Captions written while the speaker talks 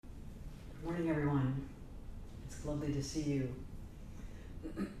Morning, everyone. It's lovely to see you.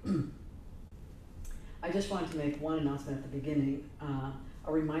 I just wanted to make one announcement at the beginning,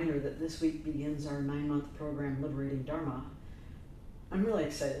 a reminder that this week begins our 9-month program, Liberating Dharma. I'm really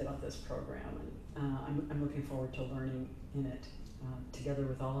excited about this program, and I'm looking forward to learning in it together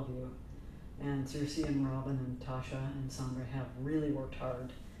with all of you. And Circe and Robin and Tasha and Sandra have really worked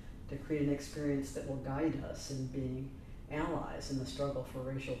hard to create an experience that will guide us in being allies in the struggle for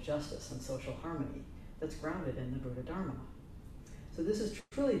racial justice and social harmony that's grounded in the Buddha Dharma. So this is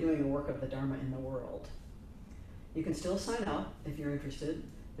truly doing the work of the Dharma in the world. You can still sign up if you're interested.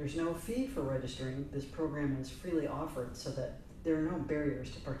 There's no fee for registering. This program is freely offered so that there are no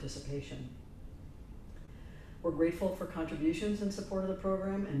barriers to participation. We're grateful for contributions in support of the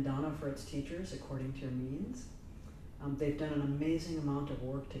program and Dana for its teachers according to your means. They've done an amazing amount of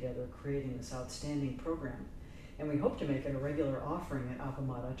work together creating this outstanding program, and we hope to make it a regular offering at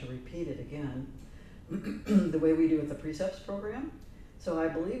Appamada to repeat it again the way we do with the Precepts program. So I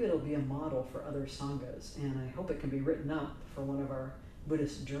believe it'll be a model for other Sanghas, and I hope it can be written up for one of our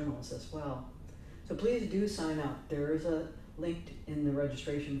Buddhist journals as well. So please do sign up. There is a link in the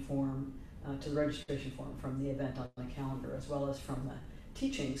registration form, to the registration form from the event on the calendar, as well as from the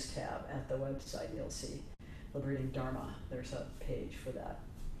Teachings tab at the website. You'll see Liberating Dharma. There's a page for that.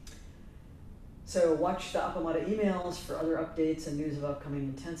 So watch the Appamada emails for other updates and news of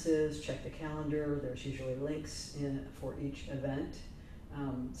upcoming intensives. Check the calendar. There's usually links for each event,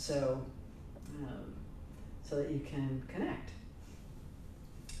 so that you can connect.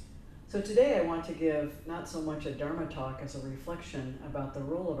 So today I want to give not so much a Dharma talk as a reflection about the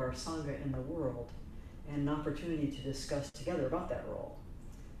role of our Sangha in the world and an opportunity to discuss together about that role.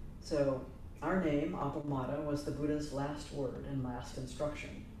 So our name, Appamada, was the Buddha's last word and last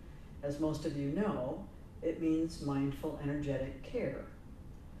instruction. As most of you know, it means mindful, energetic care.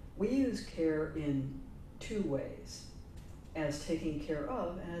 We use care in two ways, as taking care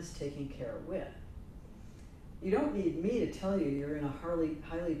of and as taking care with. You don't need me to tell you you're in a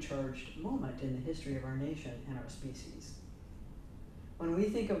highly charged moment in the history of our nation and our species. When we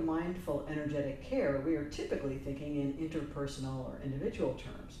think of mindful, energetic care, we are typically thinking in interpersonal or individual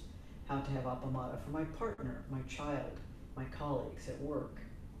terms. How to have Appamada for my partner, my child, my colleagues at work.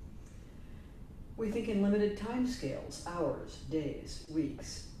 We think in limited time scales, hours, days,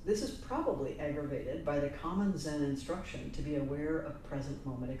 weeks. This is probably aggravated by the common Zen instruction to be aware of present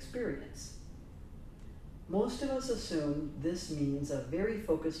moment experience. Most of us assume this means a very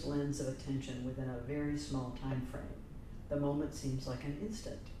focused lens of attention within a very small time frame. The moment seems like an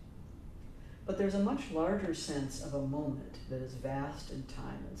instant. But there's a much larger sense of a moment that is vast in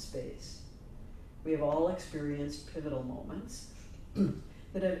time and space. We have all experienced pivotal moments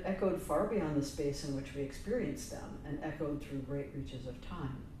that have echoed far beyond the space in which we experience them and echoed through great reaches of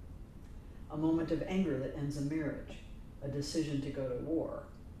time. A moment of anger that ends a marriage, a decision to go to war,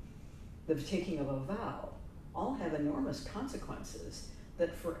 the taking of a vow, all have enormous consequences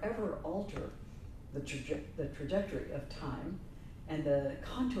that forever alter the trajectory of time and the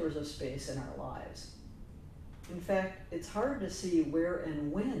contours of space in our lives. In fact, it's hard to see where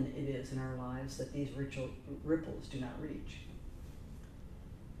and when it is in our lives that these ripples do not reach.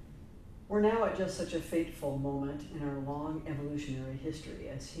 We're now at just such a fateful moment in our long evolutionary history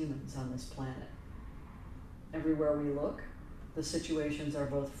as humans on this planet. Everywhere we look, the situations are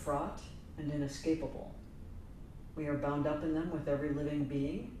both fraught and inescapable. We are bound up in them with every living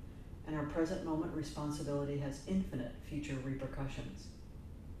being, and our present moment responsibility has infinite future repercussions.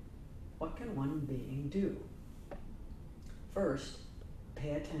 What can one being do? First,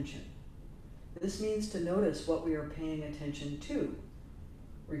 pay attention. This means to notice what we are paying attention to,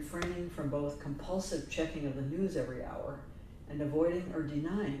 refraining from both compulsive checking of the news every hour and avoiding or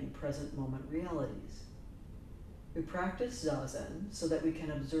denying present moment realities. We practice Zazen so that we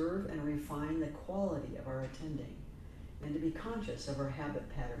can observe and refine the quality of our attending and to be conscious of our habit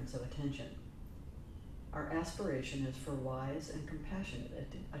patterns of attention. Our aspiration is for wise and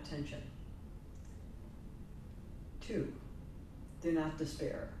compassionate attention. 2, do not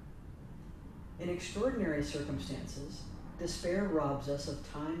despair. In extraordinary circumstances, despair robs us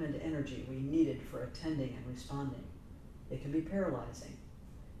of time and energy we needed for attending and responding. It can be paralyzing,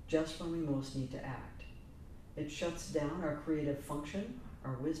 just when we most need to act. It shuts down our creative function,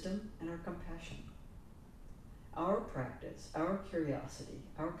 our wisdom, and our compassion. Our practice, our curiosity,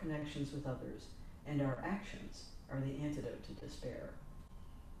 our connections with others, and our actions are the antidote to despair.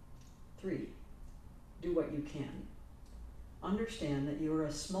 3, do what you can. Understand that you are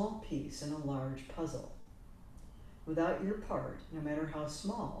a small piece in a large puzzle. Without your part, no matter how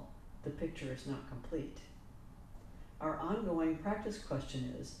small, the picture is not complete. Our ongoing practice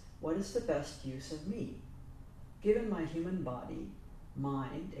question is, what is the best use of me? Given my human body,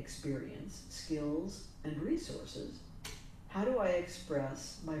 mind, experience, skills, and resources, how do I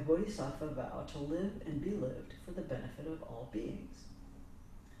express my bodhisattva vow to live and be lived for the benefit of all beings?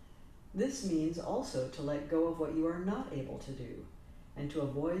 This means also to let go of what you are not able to do and to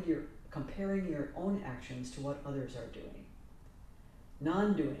avoid comparing your own actions to what others are doing.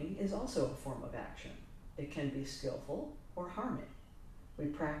 Non-doing is also a form of action. It can be skillful or harming. We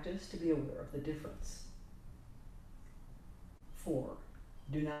practice to be aware of the difference. 4.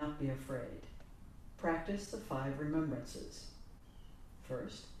 Do not be afraid. Practice the 5 remembrances.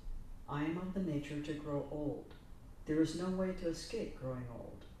 First, I am of the nature to grow old. There is no way to escape growing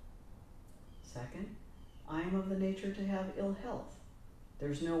old. Second, I am of the nature to have ill health.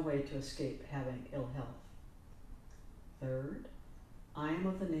 There's no way to escape having ill health. Third, I am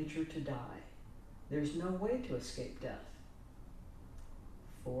of the nature to die. There's no way to escape death.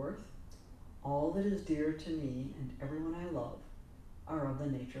 Fourth, all that is dear to me and everyone I love are of the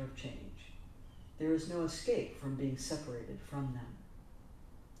nature of change. There is no escape from being separated from them.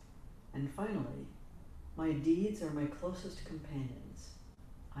 And finally, my deeds are my closest companions.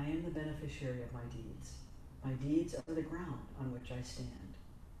 I am the beneficiary of my deeds. My deeds are the ground on which I stand.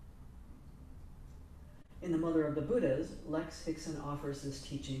 In the Mother of the Buddhas, Lex Hixon offers this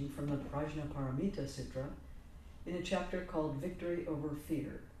teaching from the Prajnaparamita Sutra in a chapter called Victory Over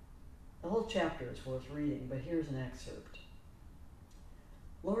Fear. The whole chapter is worth reading, but here's an excerpt.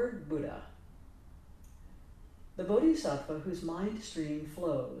 Lord Buddha, the bodhisattva whose mind stream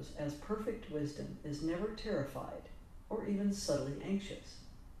flows as perfect wisdom is never terrified or even subtly anxious.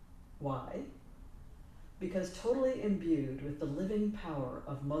 Why? Because totally imbued with the living power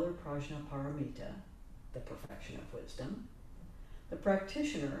of Mother Prajnaparamita, the perfection of wisdom, the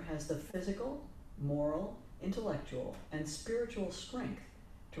practitioner has the physical, moral, intellectual, and spiritual strength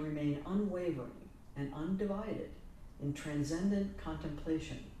to remain unwavering and undivided in transcendent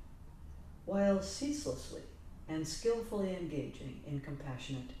contemplation, while ceaselessly and skillfully engaging in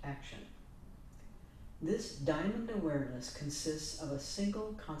compassionate action. This diamond awareness consists of a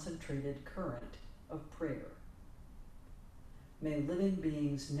single concentrated current of prayer. May living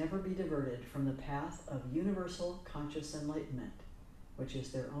beings never be diverted from the path of universal conscious enlightenment, which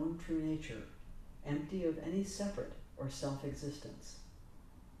is their own true nature, empty of any separate or self-existence.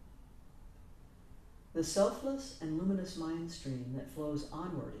 The selfless and luminous mind stream that flows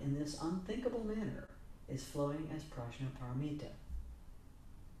onward in this unthinkable manner is flowing as Prajnaparamita.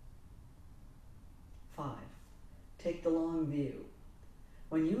 5. Take the long view.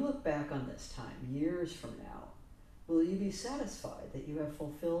 When you look back on this time, years from now, will you be satisfied that you have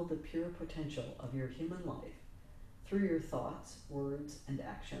fulfilled the pure potential of your human life through your thoughts, words, and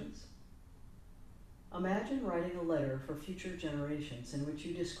actions? Imagine writing a letter for future generations in which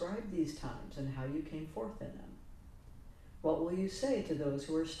you describe these times and how you came forth in them. What will you say to those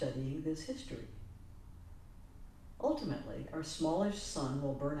who are studying this history? Ultimately, our smallish sun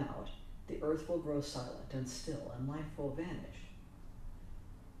will burn out, the earth will grow silent and still, and life will vanish.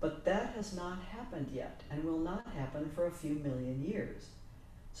 But that has not happened yet and will not happen for a few million years.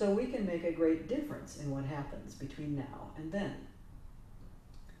 So we can make a great difference in what happens between now and then.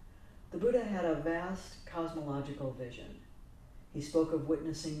 The Buddha had a vast cosmological vision. He spoke of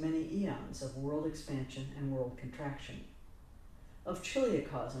witnessing many eons of world expansion and world contraction, of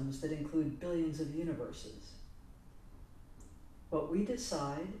chiliocosms that include billions of universes. What we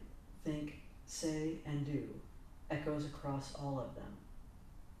decide, think, say, and do echoes across all of them.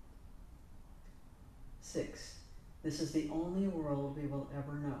 6. This is the only world we will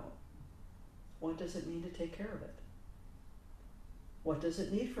ever know. What does it mean to take care of it? What does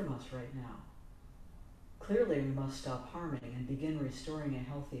it need from us right now? Clearly, we must stop harming and begin restoring a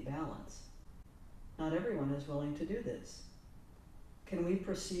healthy balance. Not everyone is willing to do this. Can we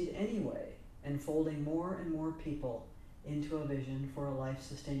proceed anyway, enfolding more and more people into a vision for a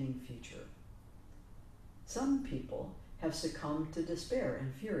life-sustaining future? Some people have succumbed to despair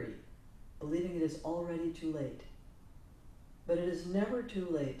and fury, believing it is already too late. But it is never too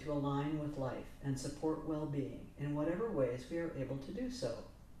late to align with life and support well-being in whatever ways we are able to do so.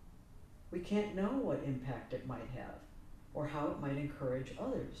 We can't know what impact it might have, or how it might encourage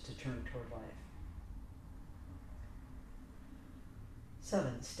others to turn toward life.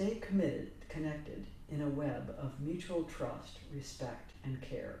 7. Stay connected in a web of mutual trust, respect, and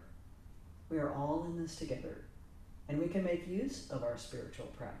care. We are all in this together, and we can make use of our spiritual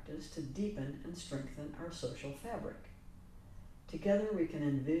practice to deepen and strengthen our social fabric. Together we can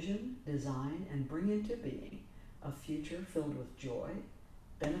envision, design, and bring into being a future filled with joy,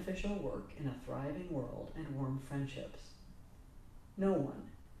 beneficial work in a thriving world, and warm friendships. No one,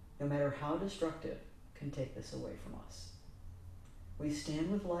 no matter how destructive, can take this away from us. We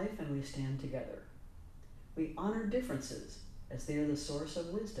stand with life and we stand together. We honor differences as they are the source of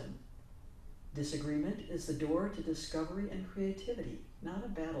wisdom. Disagreement is the door to discovery and creativity, not a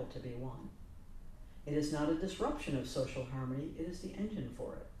battle to be won. It is not a disruption of social harmony, it is the engine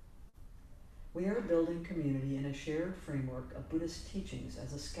for it. We are building community in a shared framework of Buddhist teachings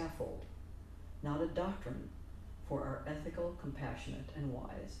as a scaffold, not a doctrine for our ethical, compassionate, and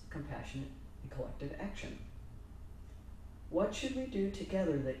collective action. What should we do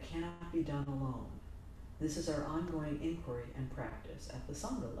together that cannot be done alone? This is our ongoing inquiry and practice at the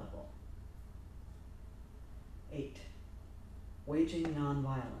Sangha level. 8. Waging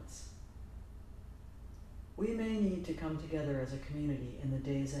nonviolence. We may need to come together as a community in the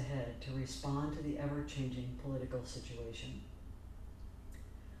days ahead to respond to the ever-changing political situation.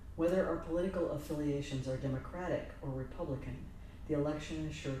 Whether our political affiliations are Democratic or Republican, the election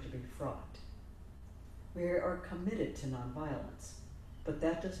is sure to be fraught. We are committed to nonviolence, but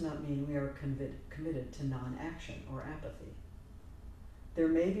that does not mean we are committed to non-action or apathy. There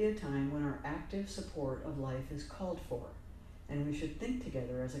may be a time when our active support of life is called for, and we should think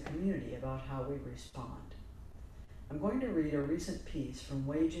together as a community about how we respond. I'm going to read a recent piece from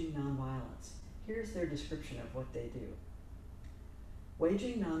Waging Nonviolence. Here's their description of what they do.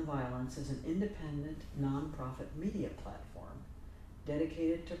 Waging Nonviolence is an independent, nonprofit media platform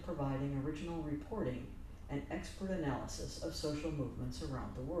dedicated to providing original reporting and expert analysis of social movements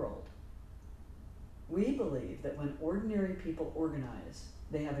around the world. We believe that when ordinary people organize,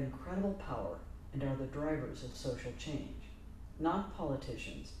 they have incredible power and are the drivers of social change, not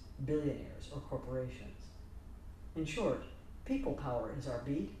politicians, billionaires, or corporations. In short, people power is our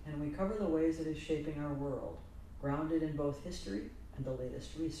beat, and we cover the ways it is shaping our world, grounded in both history and the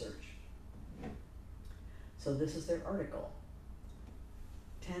latest research. So this is their article.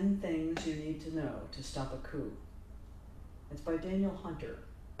 10 Things You Need to Know to Stop a Coup. It's by Daniel Hunter.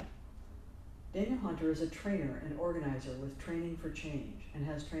 Daniel Hunter is a trainer and organizer with Training for Change and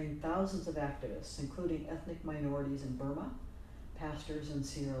has trained thousands of activists, including ethnic minorities in Burma, pastors in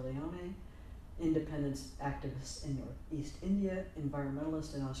Sierra Leone, independence activists in Northeast India,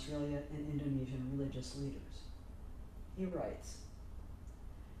 environmentalists in Australia, and Indonesian religious leaders. He writes,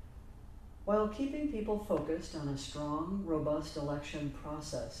 while keeping people focused on a strong, robust election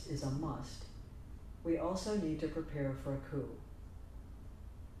process is a must, we also need to prepare for a coup.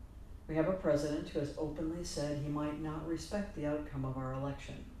 We have a president who has openly said he might not respect the outcome of our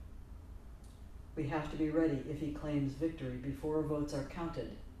election. We have to be ready if he claims victory before votes are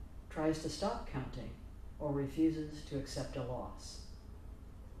counted, tries to stop counting, or refuses to accept a loss.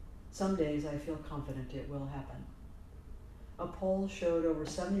 Some days I feel confident it will happen. A poll showed over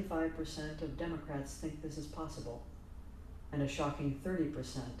 75% of Democrats think this is possible, and a shocking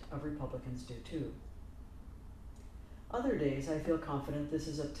 30% of Republicans do too. Other days I feel confident this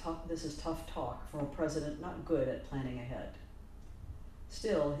is tough talk from a president not good at planning ahead.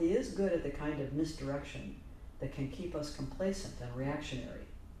 Still, he is good at the kind of misdirection that can keep us complacent and reactionary,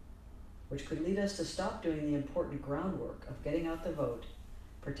 which could lead us to stop doing the important groundwork of getting out the vote,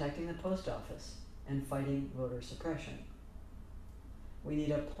 protecting the post office, and fighting voter suppression. We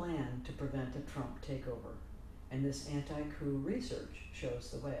need a plan to prevent a Trump takeover, and this anti-coup research shows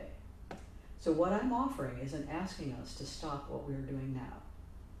the way. So what I'm offering isn't asking us to stop what we're doing now.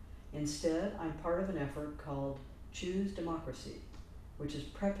 Instead, I'm part of an effort called Choose Democracy, which is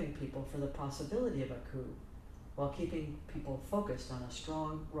prepping people for the possibility of a coup while keeping people focused on a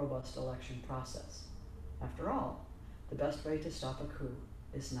strong, robust election process. After all, the best way to stop a coup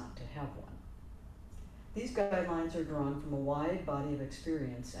is not to have one. These guidelines are drawn from a wide body of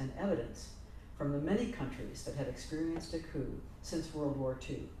experience and evidence from the many countries that have experienced a coup since World War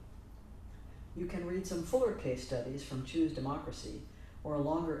II. You can read some fuller case studies from Choose Democracy or a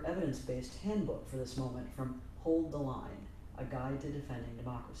longer evidence-based handbook for this moment from Hold the Line, a guide to defending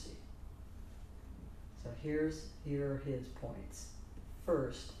democracy. So here are his points.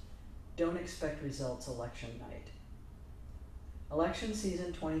 First, don't expect results election night. Election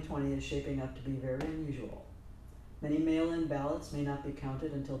season 2020 is shaping up to be very unusual. Many mail-in ballots may not be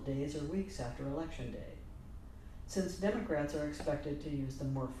counted until days or weeks after Election Day. Since Democrats are expected to use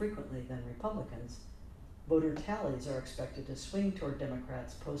them more frequently than Republicans, voter tallies are expected to swing toward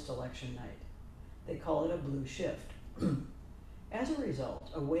Democrats post-election night. They call it a blue shift. As a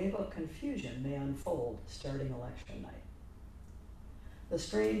result, a wave of confusion may unfold starting election night. The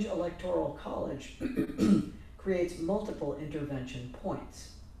strange electoral college creates multiple intervention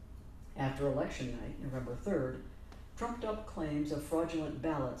points. After election night, November 3rd, trumped-up claims of fraudulent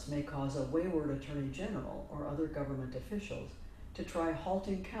ballots may cause a wayward attorney general or other government officials to try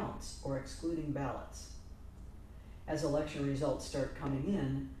halting counts or excluding ballots. As election results start coming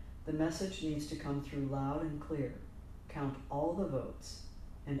in, the message needs to come through loud and clear. Count all the votes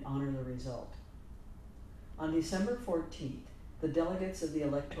and honor the result. On December 14th, the delegates of the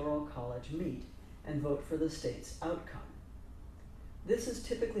Electoral College meet and vote for the state's outcome. This is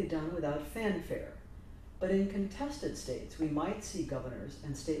typically done without fanfare, but in contested states, we might see governors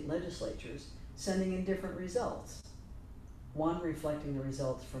and state legislatures sending in different results, one reflecting the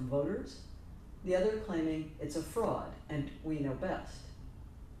results from voters, the other claiming it's a fraud and we know best.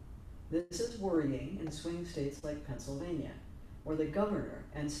 This is worrying in swing states like Pennsylvania, where the governor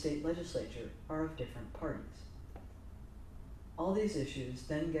and state legislature are of different parties. All these issues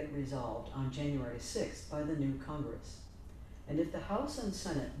then get resolved on January 6th by the new Congress. And if the House and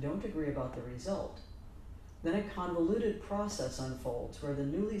Senate don't agree about the result, then a convoluted process unfolds where the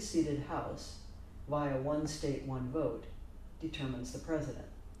newly seated House, via one state, one vote, determines the president.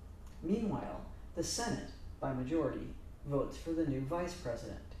 Meanwhile, the Senate, by majority, votes for the new vice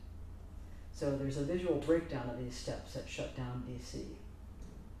president. So there's a visual breakdown of these steps at Shutdown, D.C.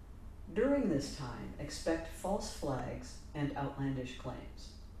 During this time, expect false flags and outlandish claims.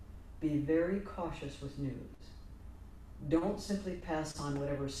 Be very cautious with news. Don't simply pass on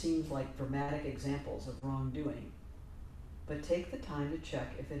whatever seems like dramatic examples of wrongdoing, but take the time to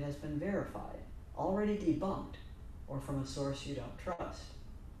check if it has been verified, already debunked, or from a source you don't trust.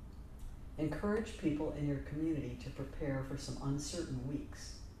 Encourage people in your community to prepare for some uncertain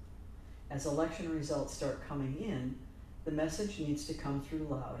weeks. As election results start coming in, the message needs to come through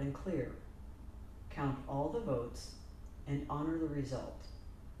loud and clear. Count all the votes and honor the result.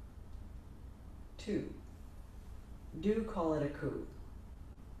 2. Do call it a coup.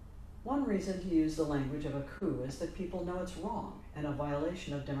 One reason to use the language of a coup is that people know it's wrong and a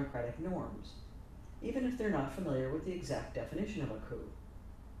violation of democratic norms, even if they're not familiar with the exact definition of a coup.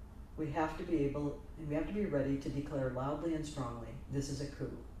 We have to be ready to declare loudly and strongly, this is a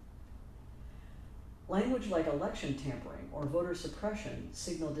coup. Language like election tampering or voter suppression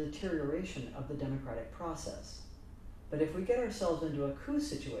signal deterioration of the democratic process. But if we get ourselves into a coup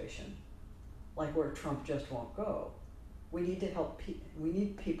situation, like where Trump just won't go, we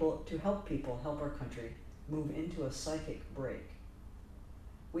need people to help people help our country move into a psychic break.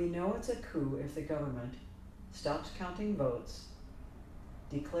 We know it's a coup if the government stops counting votes,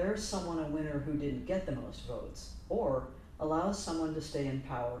 declares someone a winner who didn't get the most votes, or allows someone to stay in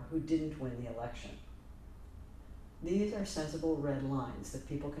power who didn't win the election. These are sensible red lines that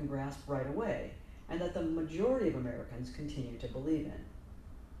people can grasp right away and that the majority of Americans continue to believe in.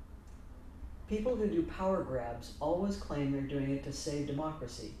 People who do power grabs always claim they're doing it to save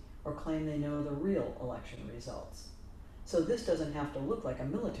democracy or claim they know the real election results. So this doesn't have to look like a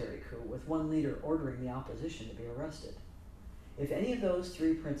military coup with one leader ordering the opposition to be arrested. If any of those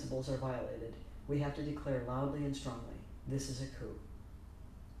three principles are violated, we have to declare loudly and strongly, this is a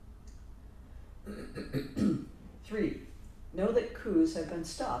coup. 3. Know that coups have been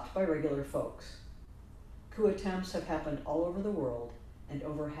stopped by regular folks. Coup attempts have happened all over the world, and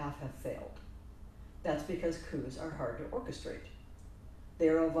over half have failed. That's because coups are hard to orchestrate. They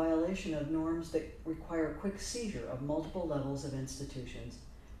are a violation of norms that require quick seizure of multiple levels of institutions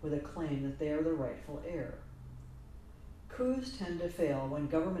with a claim that they are the rightful heir. Coups tend to fail when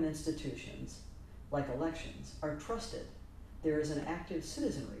government institutions, like elections, are trusted, there is an active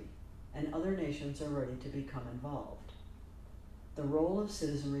citizenry, and other nations are ready to become involved. The role of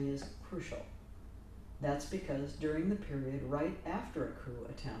citizenry is crucial. That's because during the period right after a coup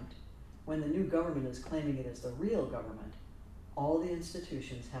attempt, when the new government is claiming it is the real government, all the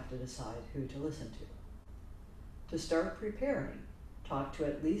institutions have to decide who to listen to. To start preparing, talk to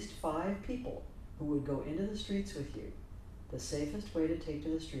at least 5 people who would go into the streets with you. The safest way to take to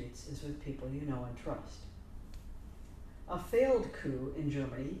the streets is with people you know and trust. A failed coup in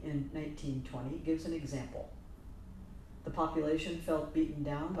Germany in 1920 gives an example. The population felt beaten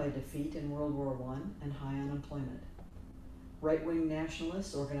down by defeat in World War I and high unemployment. Right-wing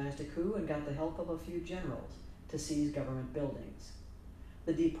nationalists organized a coup and got the help of a few generals to seize government buildings.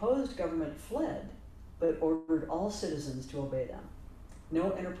 The deposed government fled, but ordered all citizens to obey them.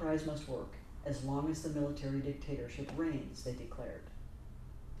 No enterprise must work as long as the military dictatorship reigns, they declared.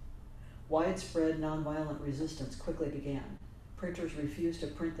 Widespread nonviolent resistance quickly began. Printers refused to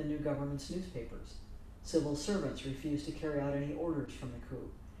print the new government's newspapers. Civil servants refused to carry out any orders from the coup,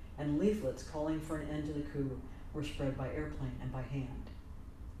 and leaflets calling for an end to the coup were spread by airplane and by hand.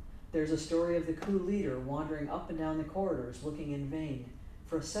 There's a story of the coup leader wandering up and down the corridors looking in vain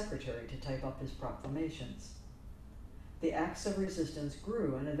for a secretary to type up his proclamations. The acts of resistance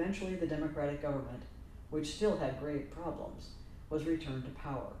grew, and eventually the democratic government, which still had grave problems, was returned to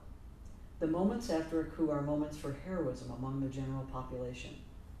power. The moments after a coup are moments for heroism among the general population.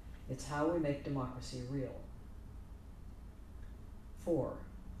 It's how we make democracy real. 4.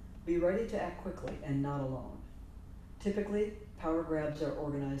 Be ready to act quickly and not alone. Typically, power grabs are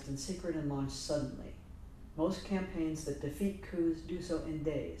organized in secret and launched suddenly. Most campaigns that defeat coups do so in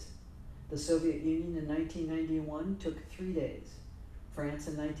days. The Soviet Union in 1991 took 3 days. France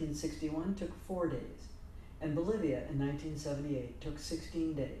in 1961 took 4 days. And Bolivia in 1978 took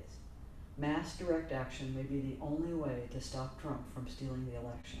 16 days. Mass direct action may be the only way to stop Trump from stealing the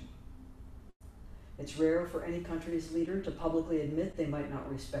election. It's rare for any country's leader to publicly admit they might not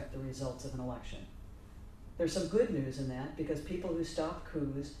respect the results of an election. There's some good news in that, because people who stop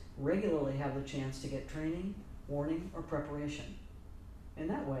coups regularly have the chance to get training, warning, or preparation. In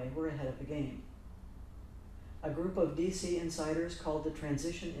that way, we're ahead of the game. A group of DC insiders called the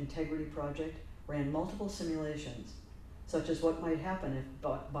Transition Integrity Project ran multiple simulations, such as what might happen if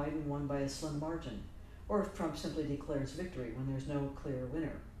Biden won by a slim margin, or if Trump simply declares victory when there's no clear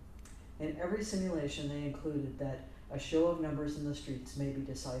winner. In every simulation, they included that a show of numbers in the streets may be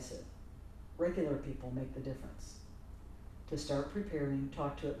decisive. Regular people make the difference. To start preparing,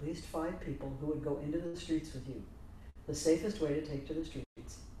 talk to at least 5 people who would go into the streets with you. The safest way to take to the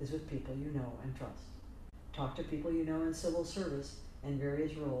streets is with people you know and trust. Talk to people you know in civil service and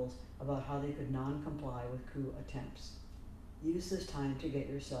various roles about how they could non-comply with coup attempts. Use this time to get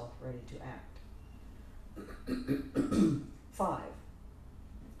yourself ready to act. 5.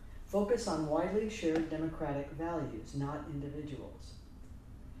 Focus on widely shared democratic values, not individuals.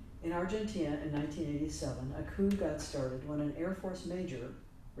 In Argentina in 1987, a coup got started when an Air Force major,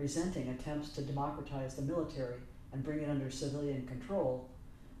 resenting attempts to democratize the military and bring it under civilian control,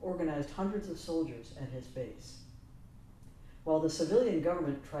 organized hundreds of soldiers at his base. While the civilian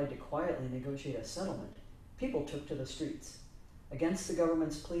government tried to quietly negotiate a settlement, people took to the streets. Against the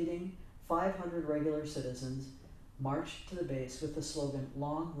government's pleading, 500 regular citizens marched to the base with the slogan,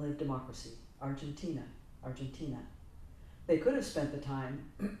 "Long live democracy, Argentina, Argentina." They could have spent the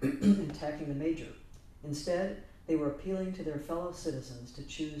time attacking the major. Instead, they were appealing to their fellow citizens to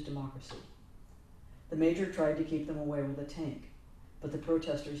choose democracy. The major tried to keep them away with a tank, but the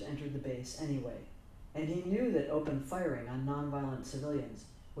protesters entered the base anyway, and he knew that open firing on nonviolent civilians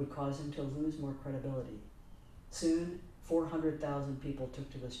would cause him to lose more credibility. Soon, 400,000 people took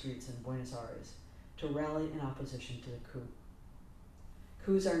to the streets in Buenos Aires to rally in opposition to the coup.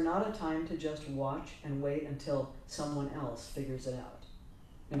 Coups are not a time to just watch and wait until someone else figures it out.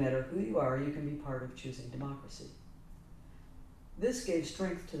 No matter who you are, you can be part of choosing democracy. This gave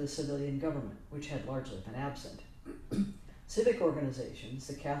strength to the civilian government, which had largely been absent. Civic organizations,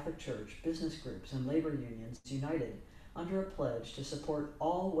 the Catholic Church, business groups, and labor unions united under a pledge to support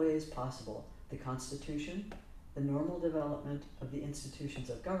all ways possible the Constitution, the normal development of the institutions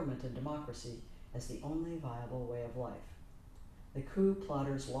of government and democracy as the only viable way of life. The coup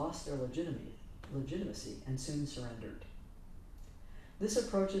plotters lost their legitimacy and soon surrendered. This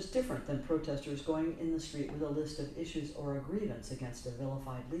approach is different than protesters going in the street with a list of issues or a grievance against a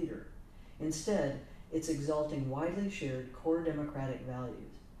vilified leader. Instead, it's exalting widely shared core democratic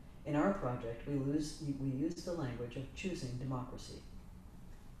values. In our project, we use the language of choosing democracy.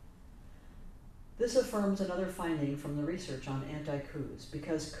 This affirms another finding from the research on anti-coups.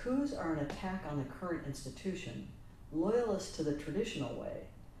 Because coups are an attack on the current institution, loyalists to the traditional way,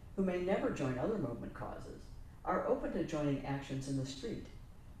 who may never join other movement causes, are open to joining actions in the street.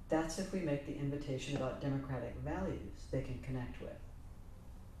 That's if we make the invitation about democratic values they can connect with.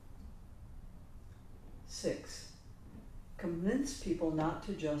 6. Convince people not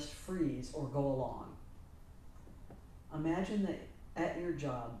to just freeze or go along. Imagine that at your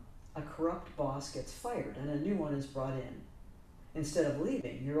job, a corrupt boss gets fired and a new one is brought in. Instead of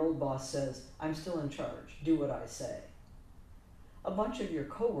leaving, your old boss says, "I'm still in charge, do what I say." A bunch of your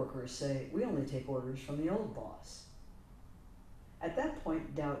coworkers say, "We only take orders from the old boss." At that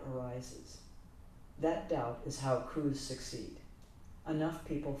point, doubt arises. That doubt is how coups succeed. Enough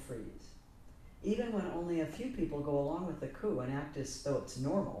people freeze. Even when only a few people go along with the coup and act as though it's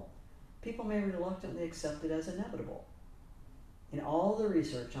normal, people may reluctantly accept it as inevitable. In all the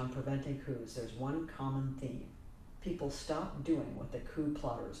research on preventing coups, there's one common theme. People stop doing what the coup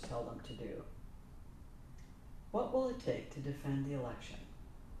plotters tell them to do. What will it take to defend the election?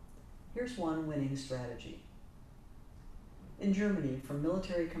 Here's one winning strategy. In Germany, from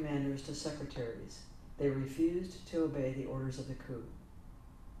military commanders to secretaries, they refused to obey the orders of the coup.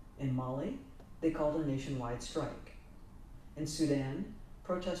 In Mali, they called a nationwide strike. In Sudan,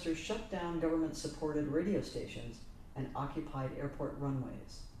 protesters shut down government-supported radio stations and occupied airport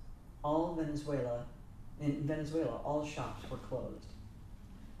runways. All Venezuela In Venezuela, all shops were closed.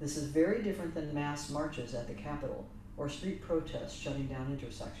 This is very different than mass marches at the Capitol or street protests shutting down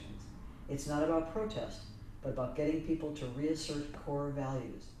intersections. It's not about protest, but about getting people to reassert core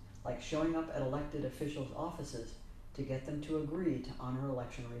values, like showing up at elected officials' offices to get them to agree to honor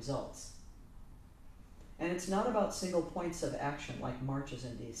election results. And it's not about single points of action like marches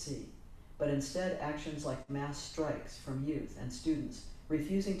in DC, but instead actions like mass strikes from youth and students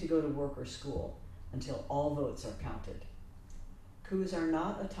refusing to go to work or school until all votes are counted. Coups are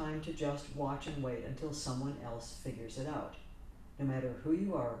not a time to just watch and wait until someone else figures it out. No matter who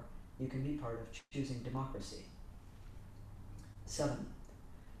you are, you can be part of choosing democracy. 7.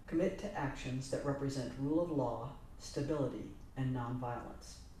 Commit to actions that represent rule of law, stability, and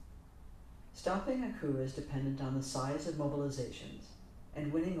nonviolence. Stopping a coup is dependent on the size of mobilizations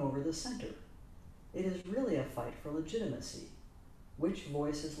and winning over the center. It is really a fight for legitimacy. Which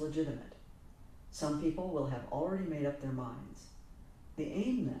voice is legitimate? Some people will have already made up their minds. The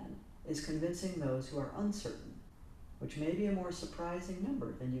aim, then, is convincing those who are uncertain, which may be a more surprising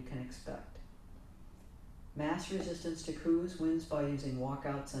number than you can expect. Mass resistance to coups wins by using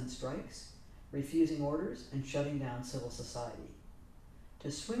walkouts and strikes, refusing orders, and shutting down civil society.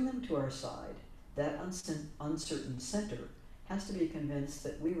 To swing them to our side, that uncertain center has to be convinced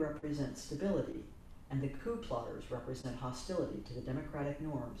that we represent stability and the coup plotters represent hostility to the democratic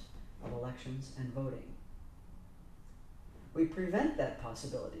norms of elections and voting. We prevent that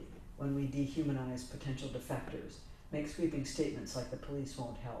possibility when we dehumanize potential defectors, make sweeping statements like the police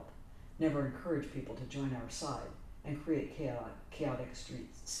won't help, never encourage people to join our side, and create chaotic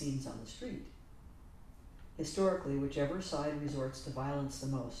scenes on the street. Historically, whichever side resorts to violence the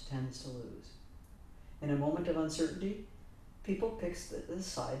most tends to lose. In a moment of uncertainty, people pick the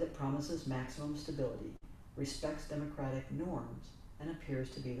side that promises maximum stability, respects democratic norms, and appears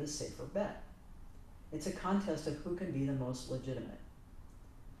to be the safer bet. It's a contest of who can be the most legitimate.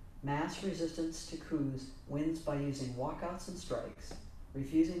 Mass resistance to coups wins by using walkouts and strikes,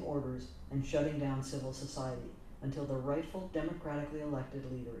 refusing orders, and shutting down civil society until the rightful democratically elected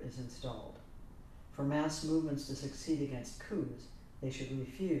leader is installed. For mass movements to succeed against coups, they should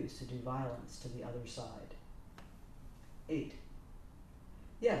refuse to do violence to the other side. 8.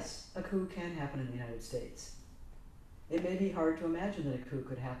 Yes, a coup can happen in the United States. It may be hard to imagine that a coup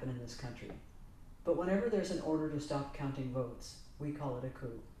could happen in this country, but whenever there's an order to stop counting votes, we call it a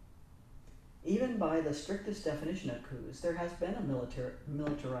coup. Even by the strictest definition of coups, there has been a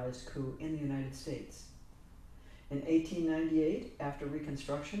militarized coup in the United States. In 1898, after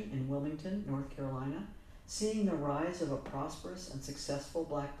Reconstruction in Wilmington, North Carolina, seeing the rise of a prosperous and successful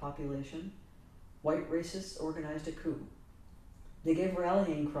black population, white racists organized a coup. They gave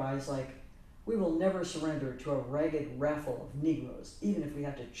rallying cries like, "We will never surrender to a ragged raffle of Negroes, even if we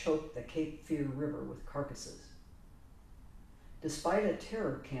have to choke the Cape Fear River with carcasses." Despite a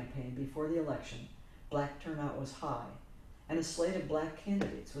terror campaign before the election, black turnout was high, and a slate of black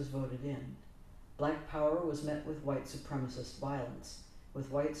candidates was voted in. Black power was met with white supremacist violence, with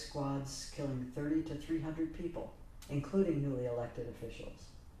white squads killing 30 to 300 people, including newly elected officials.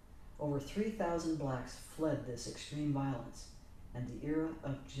 Over 3,000 blacks fled this extreme violence, and the era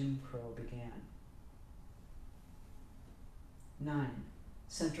of Jim Crow began. 9.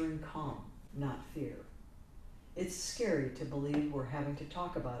 Centering calm, not fear. It's scary to believe we're having to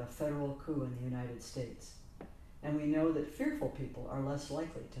talk about a federal coup in the United States, and we know that fearful people are less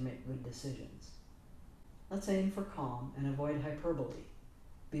likely to make good decisions. Let's aim for calm and avoid hyperbole.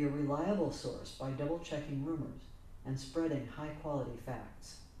 Be a reliable source by double-checking rumors and spreading high-quality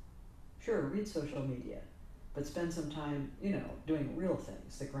facts. Sure, read social media, but spend some time, doing real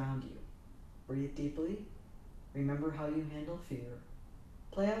things that ground you. Breathe deeply. Remember how you handle fear.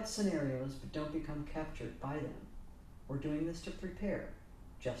 Play out scenarios, but don't become captured by them. We're doing this to prepare,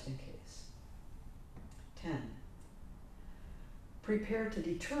 just in case. 10. Prepare to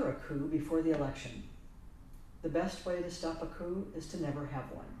deter a coup before the election. The best way to stop a coup is to never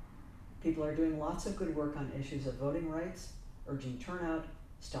have one. People are doing lots of good work on issues of voting rights, urging turnout,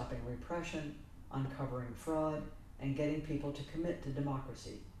 stopping repression, uncovering fraud, and getting people to commit to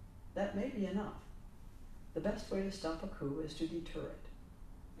democracy. That may be enough. The best way to stop a coup is to deter it.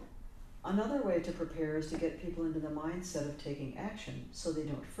 Another way to prepare is to get people into the mindset of taking action so they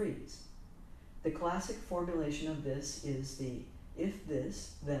don't freeze. The classic formulation of this is the "if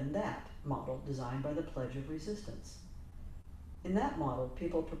this, then that" model designed by the Pledge of Resistance. In that model,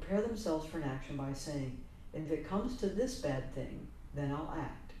 people prepare themselves for an action by saying, "If it comes to this bad thing, then I'll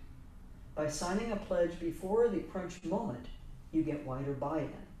act." By signing a pledge before the crunch moment, you get wider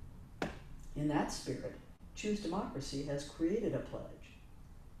buy-in. In that spirit, Choose Democracy has created a pledge.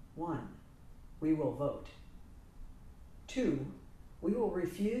 1. we will vote. 2, we will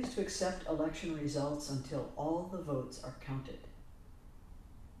refuse to accept election results until all the votes are counted.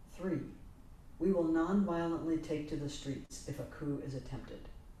 3, we will non-violently take to the streets if a coup is attempted.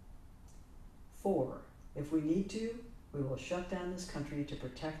 4, if we need to, we will shut down this country to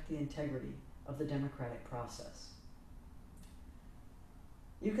protect the integrity of the democratic process.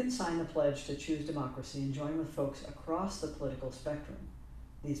 You can sign the pledge to choose democracy and join with folks across the political spectrum.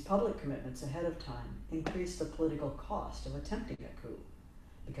 These public commitments ahead of time increase the political cost of attempting a coup,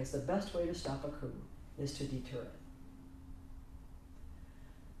 because the best way to stop a coup is to deter it.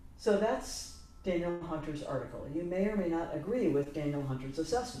 So that's Daniel Hunter's article. You may or may not agree with Daniel Hunter's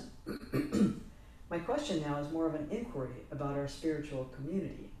assessment. My question now is more of an inquiry about our spiritual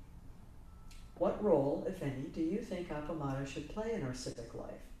community. What role, if any, do you think Appamada should play in our civic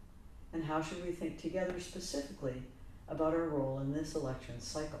life? And how should we think together specifically about our role in this election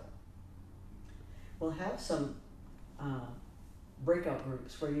cycle? We'll have some breakout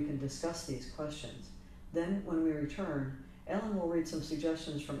groups where you can discuss these questions. Then when we return, Ellen will read some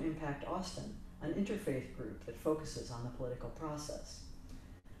suggestions from Impact Austin, an interfaith group that focuses on the political process.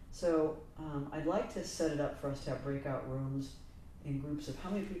 So I'd like to set it up for us to have breakout rooms in groups of, how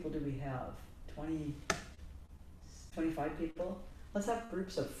many people do we have? 20, 25 people? Let's have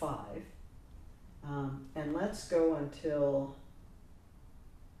groups of 5. And let's go until,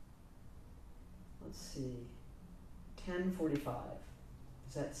 let's see, 10:45.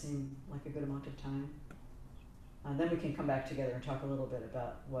 Does that seem like a good amount of time? Then we can come back together and talk a little bit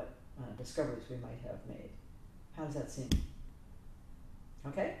about what discoveries we might have made. How does that seem?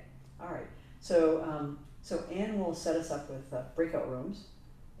 Okay? All right. So, so Anne will set us up with breakout rooms.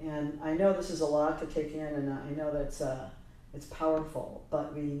 And I know this is a lot to take in, and I know that it's powerful,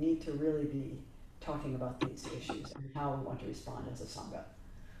 but we need to really be talking about these issues and how we want to respond as a Sangha.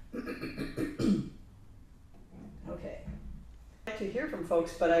 Okay. I'd like to hear from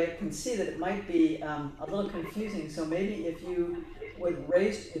folks, but I can see that it might be a little confusing, so maybe if you would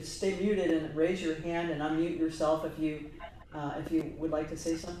stay muted and raise your hand and unmute yourself if you would like to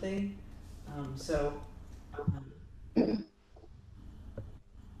say something.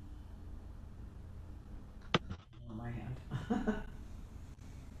 My hand.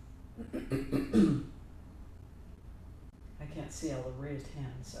 I can't see all the raised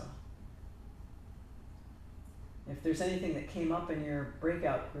hands, so if there's anything that came up in your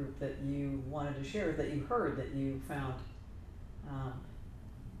breakout group that you wanted to share, that you heard, that you found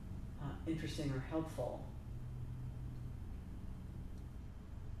interesting or helpful.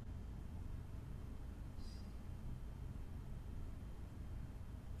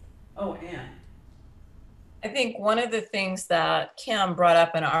 Oh, Anne. I think one of the things that Kim brought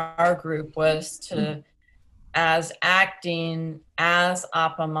up in our group was to, as acting as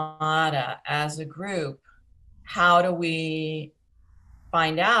Appamada, as a group, how do we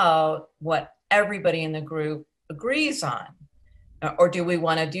find out what everybody in the group agrees on? Or do we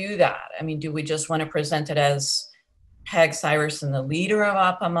want to do that? I mean, do we just want to present it as Peg Syverson, the leader of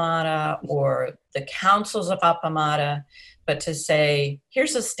Appamada, or the councils of Appamada, but to say,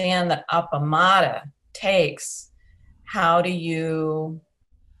 here's a stand that Appamada takes. How do you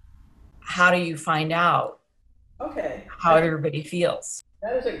find out how everybody feels?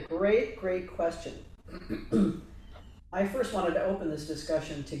 That is a great question. I first wanted to open this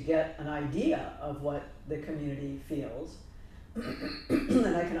discussion to get an idea of what the community feels.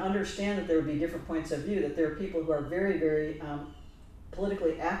 And I can understand that there would be different points of view, that there are people who are very, very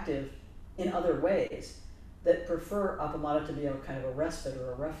politically active in other ways that prefer Appamada to be a kind of a respite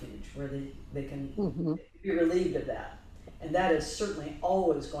or a refuge where they can be relieved of that. And that is certainly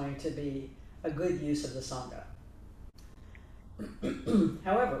always going to be a good use of the Sangha.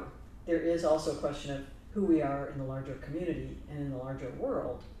 However, there is also a question of who we are in the larger community and in the larger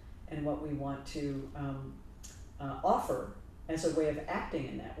world, and what we want to offer as a way of acting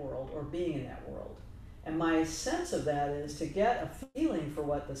in that world or being in that world. And my sense of that is to get a feeling for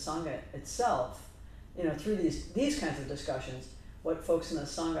what the Sangha itself, through these kinds of discussions, what folks in the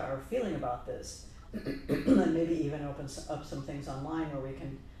Sangha are feeling about this, and maybe even open up some things online where we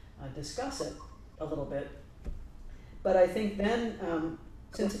can discuss it a little bit. But I think then,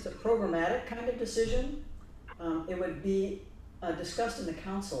 since it's a programmatic kind of decision, it would be discussed in the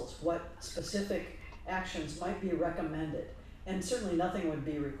councils what specific actions might be recommended. And certainly nothing would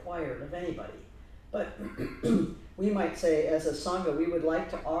be required of anybody. But we might say, as a Sangha, we would like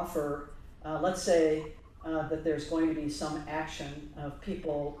to offer, let's say that there's going to be some action of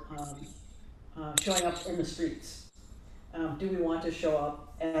people showing up in the streets. Do we want to show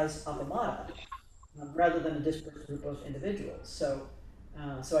up as Appamada rather than a disparate group of individuals? So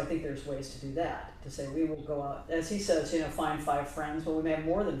So I think there's ways to do that, to say we will go out, as he says, find 5 friends. Well, we may have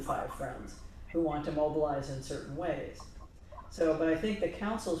more than 5 friends who want to mobilize in certain ways. So, but I think the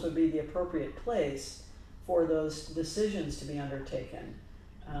councils would be the appropriate place for those decisions to be undertaken,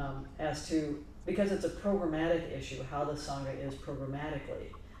 as to, because it's a programmatic issue, how the Sangha is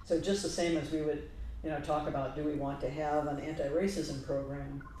programmatically. So just the same as we would, talk about, do we want to have an anti-racism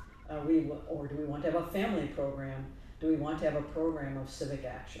program, or do we want to have a family program? Do we want to have a program of civic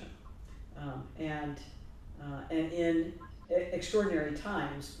action? And in extraordinary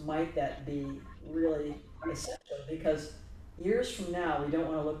times, might that be really essential? Because years from now, we don't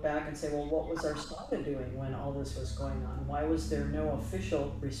want to look back and say, well, what was our Sangha doing when all this was going on? Why was there no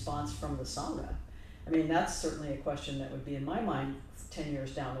official response from the Sangha? I mean, that's certainly a question that would be in my mind 10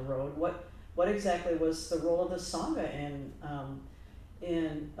 years down the road. What exactly was the role of the Sangha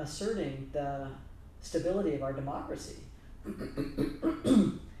in asserting the stability of our democracy?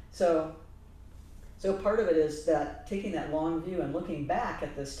 So part of it is that taking that long view and looking back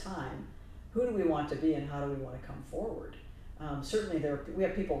at this time, who do we want to be and how do we want to come forward? Certainly we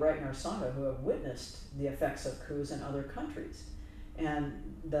have people right in our Sangha who have witnessed the effects of coups in other countries and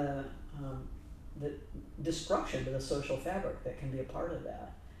the destruction to the social fabric that can be a part of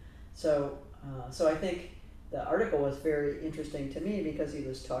that. So I think the article was very interesting to me because he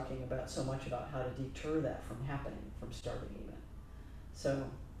was talking about so much about how to deter that from happening, from starting even. So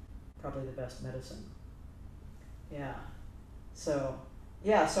probably the best medicine. Yeah. So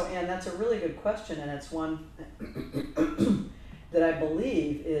and that's a really good question, and it's one that I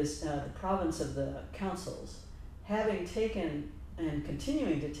believe is the province of the councils, having taken and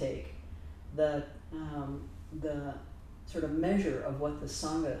continuing to take the sort of measure of what the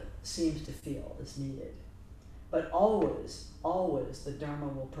Sangha seems to feel is needed. But always, always the Dharma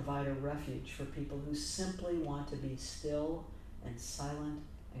will provide a refuge for people who simply want to be still and silent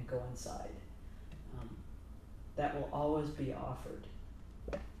and go inside. That will always be offered.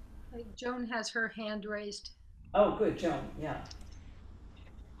 Joan has her hand raised. Oh, good, Joan, yeah.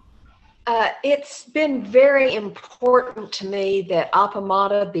 It's been very important to me that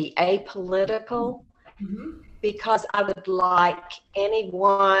Appamada be apolitical, because I would like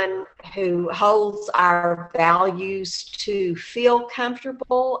anyone who holds our values to feel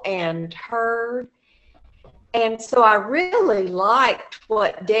comfortable and heard. And so I really liked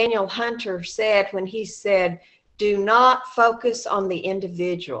what Daniel Hunter said when he said, do not focus on the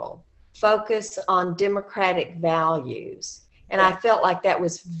individual, focus on democratic values. And I felt like that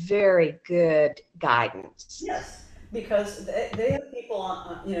was very good guidance. Yes, because they have people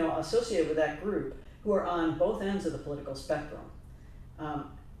associated with that group who are on both ends of the political spectrum.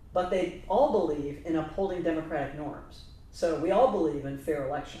 But they all believe in upholding democratic norms. So we all believe in fair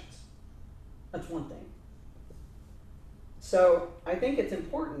elections. That's one thing. So I think it's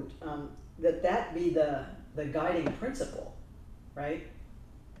important that be the guiding principle, right?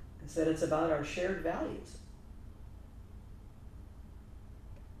 Is that it's about our shared values.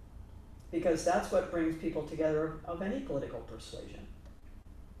 Because that's what brings people together of any political persuasion.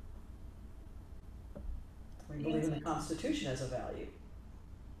 We believe in the Constitution as a value.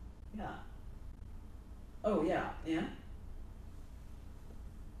 Yeah. Oh, yeah. Anne?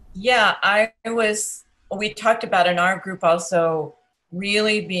 Yeah, we talked about in our group also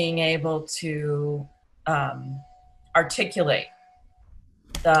really being able to articulate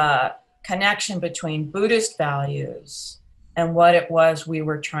the connection between Buddhist values and what it was we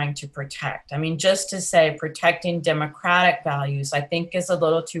were trying to protect. I mean, just to say protecting democratic values, I think is a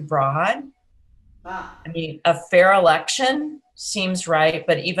little too broad. I mean, a fair election seems right,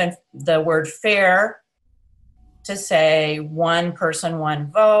 but even the word fair, to say one person, one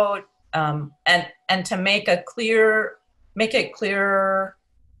vote, and to make it clear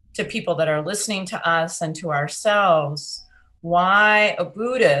to people that are listening to us and to ourselves why that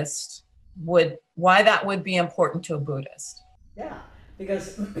would be important to a Buddhist. Yeah,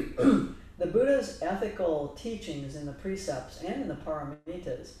 because the Buddha's ethical teachings in the precepts and in the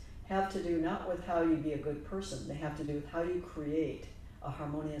paramitas have to do not with how you be a good person, they have to do with how you create a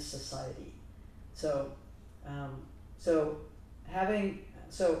harmonious society. So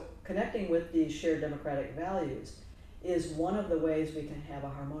connecting with these shared democratic values is one of the ways we can have a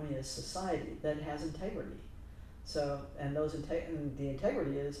harmonious society that has integrity. So, and the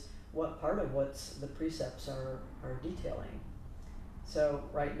integrity is what part of what the precepts are detailing. So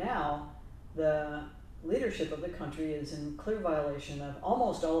right now, the leadership of the country is in clear violation of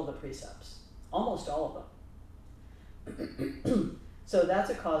almost all of the precepts, almost all of them. So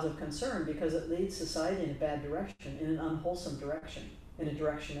that's a cause of concern because it leads society in a bad direction, in an unwholesome direction, in a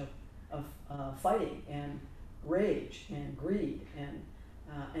direction of fighting and rage and greed and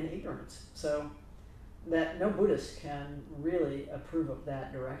and ignorance. So that no Buddhist can really approve of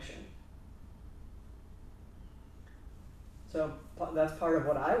that direction. So that's part of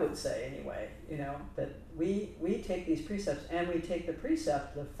what I would say anyway, you know, that we take these precepts and we take the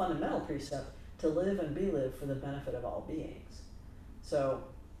precept, the fundamental precept, to live and be lived for the benefit of all beings. So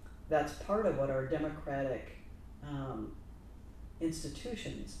that's part of what our democratic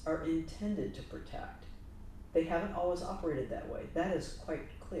institutions are intended to protect. They haven't always operated that way. That is quite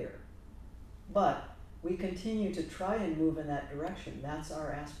clear. But we continue to try and move in that direction. That's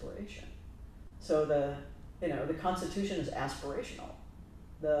our aspiration. So the Constitution is aspirational.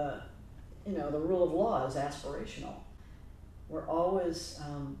 The rule of law is aspirational. We're always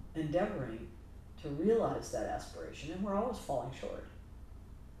endeavoring to realize that aspiration, and we're always falling short.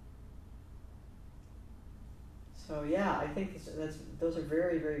 So yeah, I think those are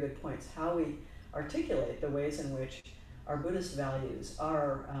very, very good points. How we articulate the ways in which our Buddhist values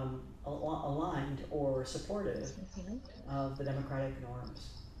are aligned or supportive of the democratic norms.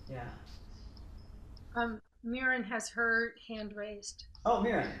 Yeah. Mirren has her hand raised. Oh,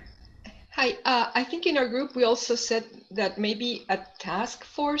 Mirren. Hi, I think in our group we also said that maybe a task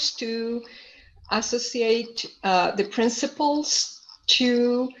force to associate the principles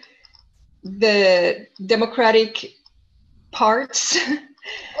to the democratic parts.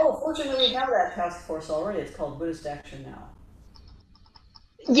 Oh, fortunately we have that task force already. It's called Buddhist Action Now.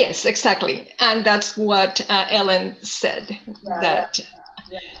 Yes, exactly. And that's what Ellen said, that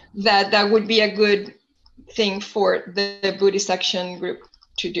would be a good thing for the Buddhist Action group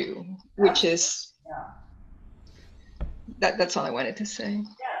to do, which is, that's all I wanted to say.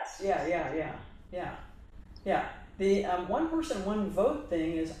 Yes, yeah. The one person, one vote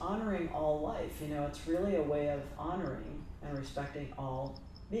thing is honoring all life. You know, it's really a way of honoring and respecting all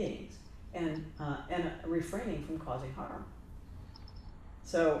beings and refraining from causing harm.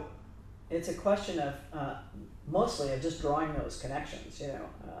 So it's a question of mostly of just drawing those connections, you know,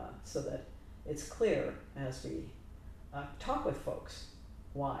 so that it's clear as we talk with folks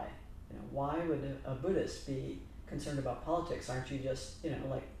why. You know, why would a Buddhist be concerned about politics? Aren't you just, you know,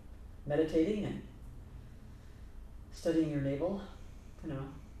 like meditating and studying your navel, you know?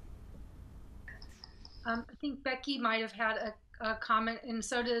 I think Becky might have had a comment, and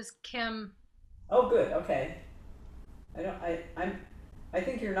so does Kim. Oh, good. Okay. I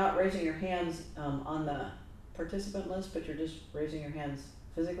think you're not raising your hands on the participant list, but you're just raising your hands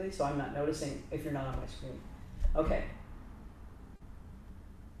physically, so I'm not noticing if you're not on my screen. Okay.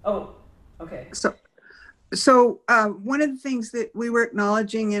 Oh, okay. So one of the things that we were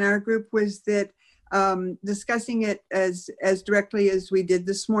acknowledging in our group was that discussing it as directly as we did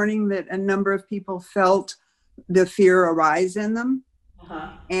this morning, that a number of people felt the fear arise in them. Uh-huh.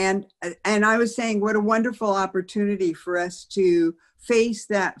 And I was saying what a wonderful opportunity for us to face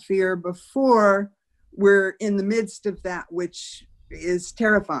that fear before we're in the midst of that which is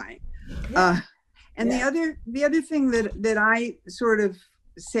terrifying. Yeah. The other thing that I sort of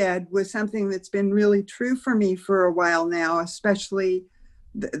said was something that's been really true for me for a while now, especially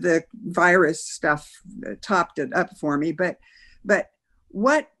the virus stuff topped it up for me. But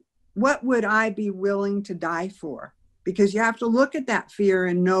what would I be willing to die for? Because you have to look at that fear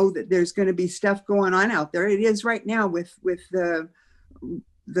and know that there's going to be stuff going on out there. It is right now with the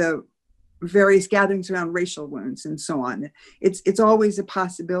various gatherings around racial wounds and so on. It's always a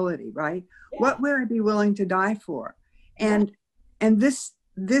possibility, right? Yeah. What would I be willing to die for? And this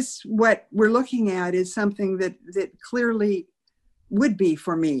what we're looking at is something that clearly would be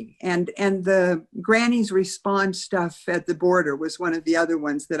for me. And the Granny's Respond stuff at the border was one of the other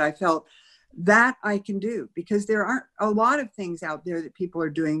ones that I felt that I can do, because there aren't a lot of things out there that people are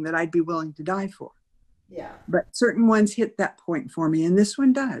doing that I'd be willing to die for. Yeah. But certain ones hit that point for me, and this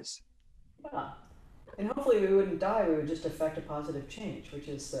one does. Yeah. And hopefully we wouldn't die, we would just affect a positive change, which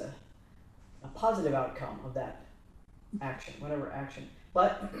is a positive outcome of that action, whatever action.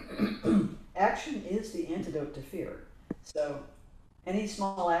 But action is the antidote to fear. So any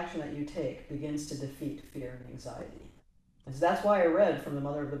small action that you take begins to defeat fear and anxiety. And so that's why I read from the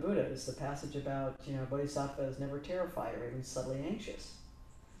Mother of the Buddha is the passage about, you know, Bodhisattva is never terrified or even subtly anxious.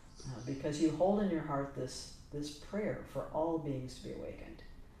 Because you hold in your heart this prayer for all beings to be awakened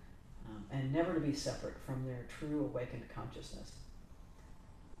and never to be separate from their true awakened consciousness.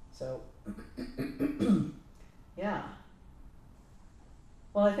 So, yeah.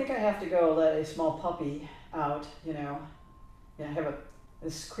 Well, I think I have to go let a small puppy out, you know. I have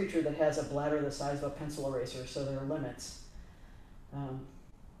this creature that has a bladder the size of a pencil eraser, so there are limits.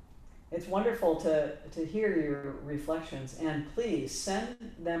 It's wonderful to hear your reflections, and please send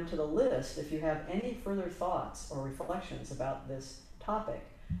them to the list if you have any further thoughts or reflections about this topic,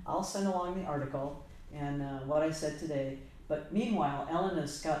 I'll send along the article and what I said today. But meanwhile, Ellen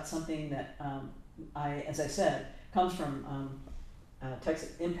has got something that as I said, comes from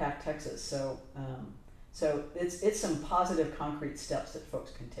Texas Impact Texas. So it's some positive, concrete steps that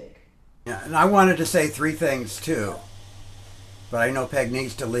folks can take. Yeah, and I wanted to say three things too, but I know Peg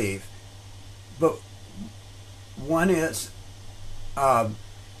needs to leave. But one is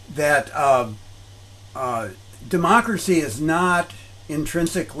that democracy is not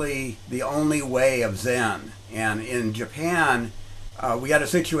intrinsically the only way of Zen. And in Japan, we had a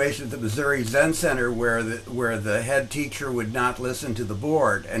situation at the Missouri Zen Center where the head teacher would not listen to the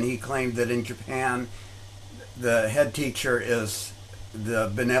board, and he claimed that in Japan, the head teacher is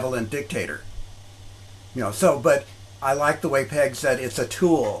the benevolent dictator. But I like the way Peg said it's a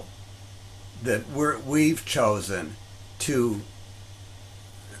tool that we've chosen to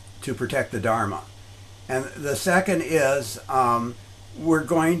protect the Dharma. And the second is I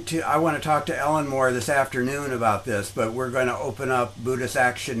want to talk to Ellen more this afternoon about this, but we're going to open up Buddhist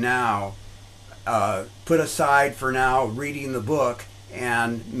Action Now, put aside for now reading the book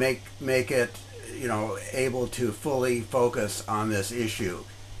and make it able to fully focus on this issue.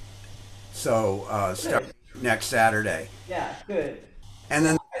 So start next Saturday. Yeah, good. And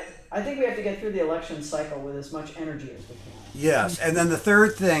then I think we have to get through the election cycle with as much energy as we can. yes, and then the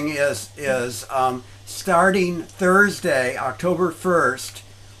third thing is starting Thursday, October 1st,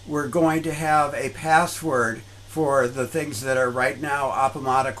 we're going to have a password for the things that are right now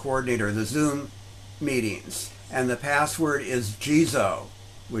Appamada Coordinator, the Zoom meetings. And the password is Jizo,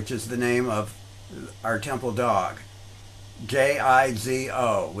 which is the name of our temple dog.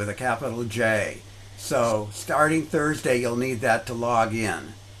 Jizo with a capital J. So starting Thursday, you'll need that to log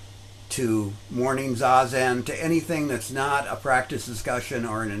in to morning Zazen, to anything that's not a practice discussion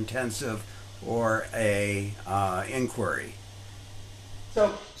or an intensive or a inquiry.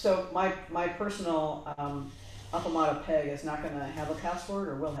 So my personal Appamada Peg is not going to have a password,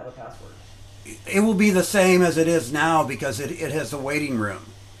 or will have a password? It will be the same as it is now because it has a waiting room.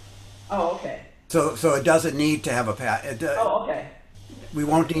 Oh, okay. So it doesn't need to have a Oh, okay. We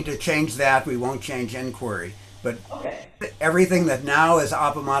won't need to change that. We won't change inquiry. But Okay. everything that now is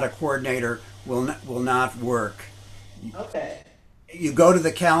Appamada Coordinator will not work. Okay. You go to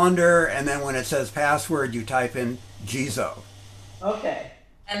the calendar, and then when it says password, you type in Jizo. Okay.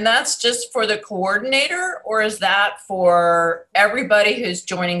 And that's just for the coordinator, or is that for everybody who's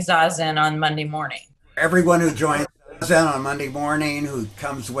joining Zazen on Monday morning? Everyone who joins Zen on Monday morning, who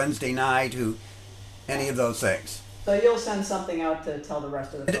comes Wednesday night, who any of those things. So you'll send something out to tell the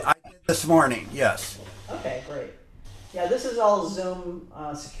rest of the folks. I did this morning, yes. Okay, great. Yeah, this is all Zoom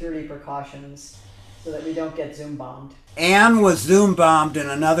security precautions so that we don't get Zoom bombed. Anne was Zoom bombed in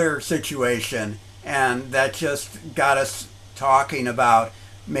another situation, and that just got us talking about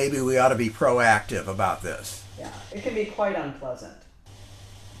maybe we ought to be proactive about this. Yeah, it can be quite unpleasant.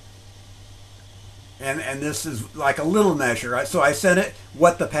 And this is like a little measure. So I sent it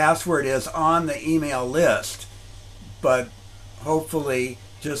what the password is on the email list, but hopefully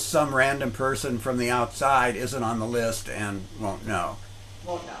just some random person from the outside isn't on the list and won't know.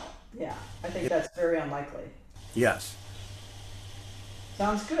 Won't know. Yeah, I think that's very unlikely. Yes.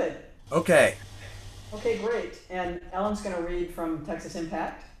 Sounds good. Okay. Okay, great. And Ellen's going to read from Texas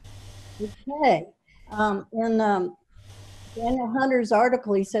Impact. Okay. In Daniel Hunter's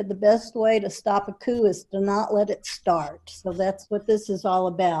article, he said the best way to stop a coup is to not let it start. So that's what this is all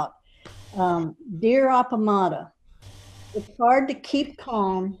about. Dear Appamada, it's hard to keep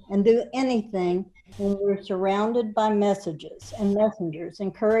calm and do anything when we're surrounded by messages and messengers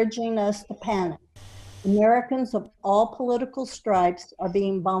encouraging us to panic. Americans of all political stripes are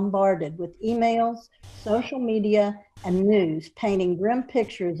being bombarded with emails, social media, and news painting grim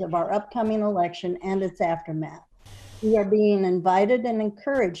pictures of our upcoming election and its aftermath. We are being invited and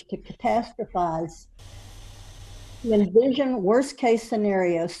encouraged to catastrophize, to envision worst-case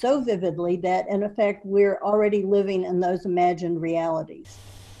scenarios so vividly that, in effect, we're already living in those imagined realities.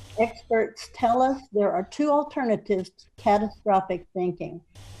 Experts tell us there are two alternatives to catastrophic thinking.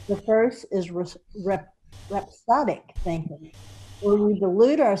 The first is rhapsodic thinking, where we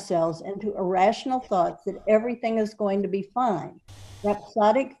delude ourselves into irrational thoughts that everything is going to be fine.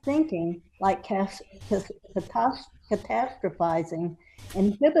 Rhapsodic thinking, like catastrophizing,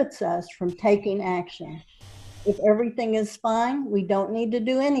 inhibits us from taking action. If everything is fine, we don't need to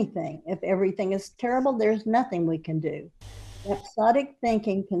do anything. If everything is terrible, there's nothing we can do. Rhapsodic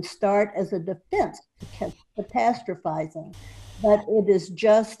thinking can start as a defense to catastrophizing, but it is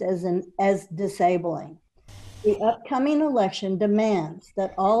just as disabling. The upcoming election demands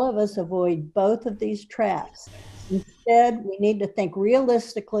that all of us avoid both of these traps. Instead, we need to think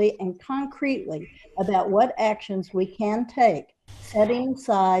realistically and concretely about what actions we can take, setting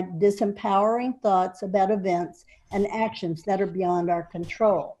aside disempowering thoughts about events and actions that are beyond our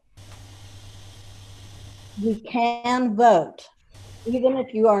control. We can vote. Even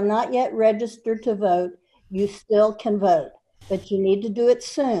if you are not yet registered to vote, you still can vote, but you need to do it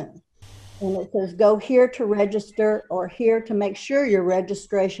soon. And it says go here to register or here to make sure your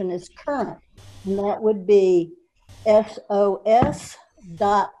registration is current. And that would be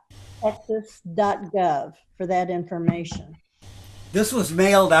sos.texas.gov for that information. This was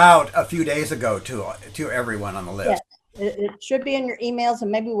mailed out a few days ago to everyone on the list. Yes, it should be in your emails,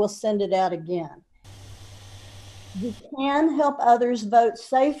 and maybe we'll send it out again. You can help others vote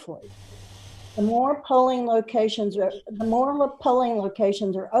safely. The more polling locations are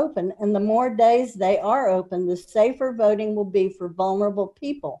open, and the more days they are open, the safer voting will be for vulnerable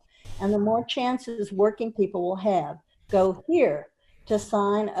people, and the more chances working people will have. Go here to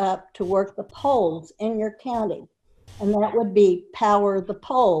sign up to work the polls in your county, and that would be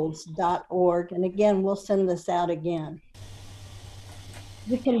powerthepolls.org. And again, we'll send this out again.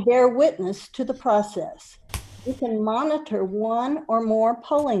 You can bear witness to the process. You can monitor one or more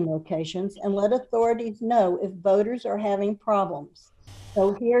polling locations and let authorities know if voters are having problems.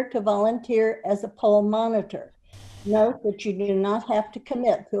 Go here to volunteer as a poll monitor. Note that you do not have to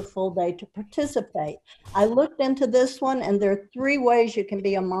commit to a full day to participate. I looked into this one, and there are 3 ways you can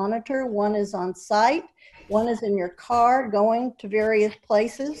be a monitor. One is on site, one is in your car going to various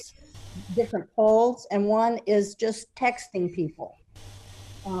places, different polls, and one is just texting people.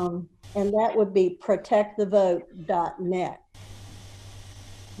 And that would be protectthevote.net.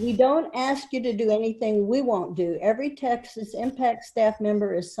 We don't ask you to do anything we won't do. Every Texas Impact staff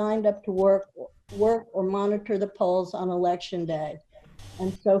member is signed up to work or monitor the polls on election day,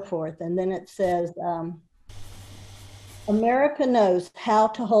 and so forth. And then it says, America knows how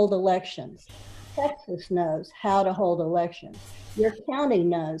to hold elections. Texas knows how to hold elections. Your county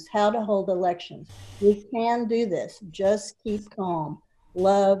knows how to hold elections. We can do this. Just keep calm.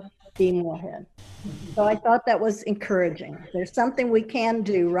 Love, Dee Moorhead. So I thought that was encouraging. There's something we can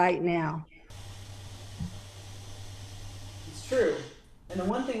do right now. It's true. And the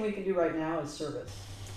one thing we can do right now is service.